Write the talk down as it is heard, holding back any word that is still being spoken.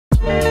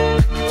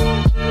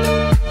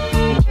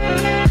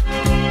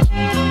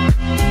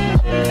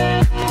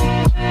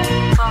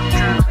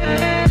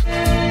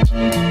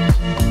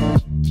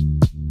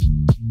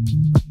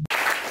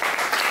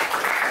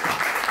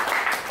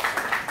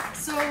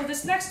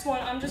next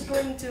one, I'm just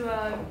going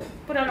to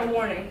put out a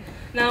warning.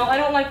 Now, I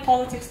don't like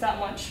politics that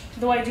much.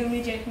 Though I do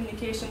media and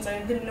communications,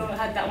 I didn't know it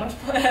had that much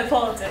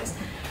politics.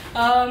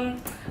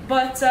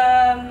 But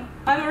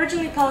I'm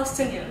originally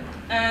Palestinian,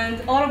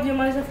 and a lot of you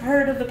might have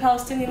heard of the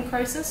Palestinian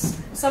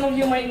crisis. Some of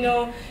you might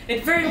know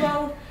it very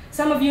well.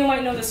 Some of you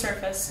might know the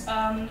surface.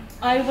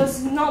 I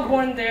was not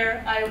born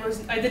there.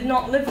 I did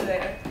not live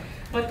there.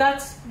 But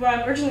that's where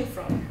I'm originally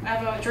from. I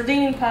have a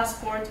Jordanian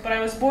passport, but I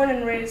was born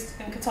and raised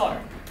in Qatar.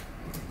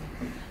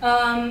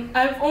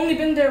 I've only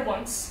been there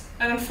once,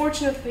 and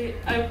unfortunately,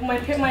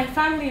 my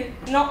family,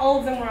 not all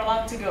of them were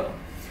allowed to go.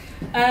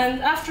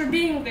 And after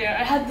being there,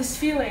 I had this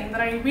feeling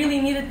that I really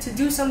needed to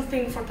do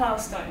something for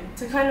Palestine,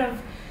 to kind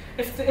of,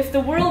 if the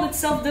world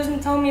itself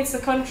doesn't tell me it's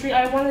a country,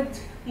 I wanted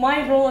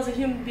my role as a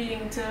human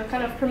being to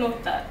kind of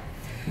promote that.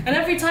 And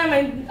every time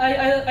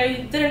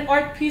I did an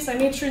art piece, I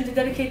made sure to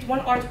dedicate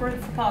one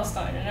artwork for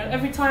Palestine. And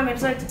every time I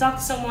decided to talk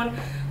to someone,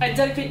 I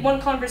dedicate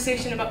one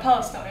conversation about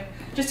Palestine,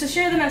 just to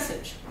share the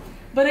message.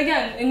 But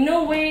again, in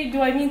no way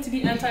do I mean to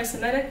be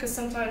anti-Semitic, because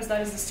sometimes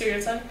that is the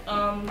stereotype.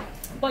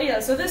 But yeah,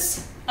 so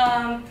this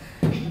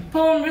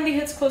poem really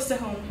hits close to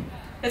home.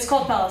 It's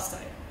called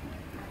Palestine.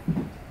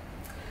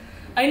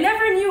 I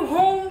never knew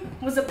home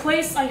was a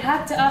place I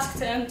had to ask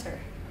to enter.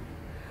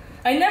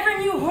 I never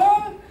knew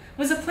home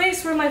was a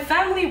place where my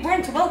family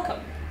weren't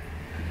welcome.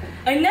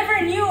 I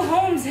never knew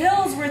home's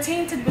hills were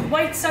tainted with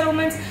white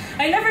settlements.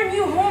 I never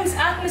knew home's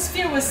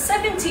atmosphere was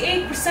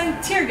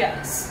 78% tear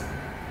gas.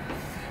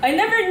 I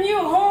never knew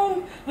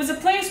home was a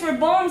place where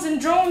bombs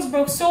and drones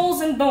broke souls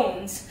and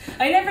bones.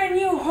 I never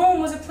knew home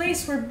was a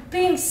place where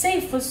being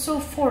safe was so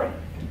foreign.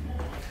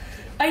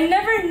 I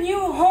never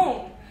knew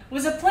home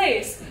was a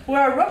place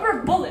where a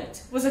rubber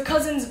bullet was a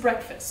cousin's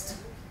breakfast.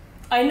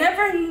 I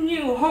never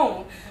knew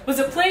home was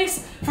a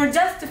place for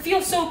death to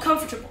feel so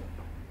comfortable.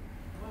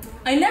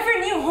 I never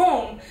knew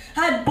home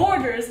had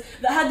borders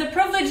that had the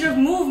privilege of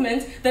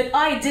movement that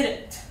I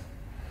didn't.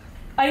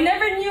 I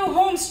never knew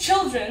home's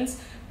children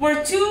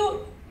were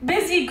too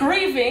busy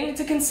grieving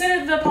to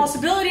consider the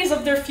possibilities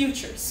of their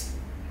futures.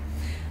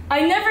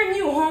 I never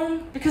knew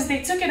home because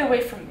they took it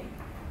away from me.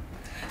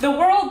 The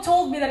world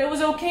told me that it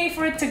was okay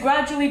for it to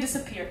gradually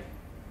disappear.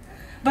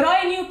 But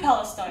I knew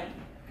Palestine,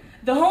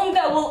 the home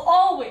that will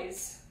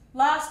always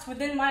last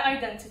within my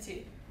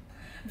identity,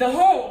 the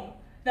home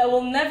that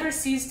will never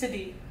cease to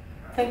be.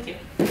 Thank you.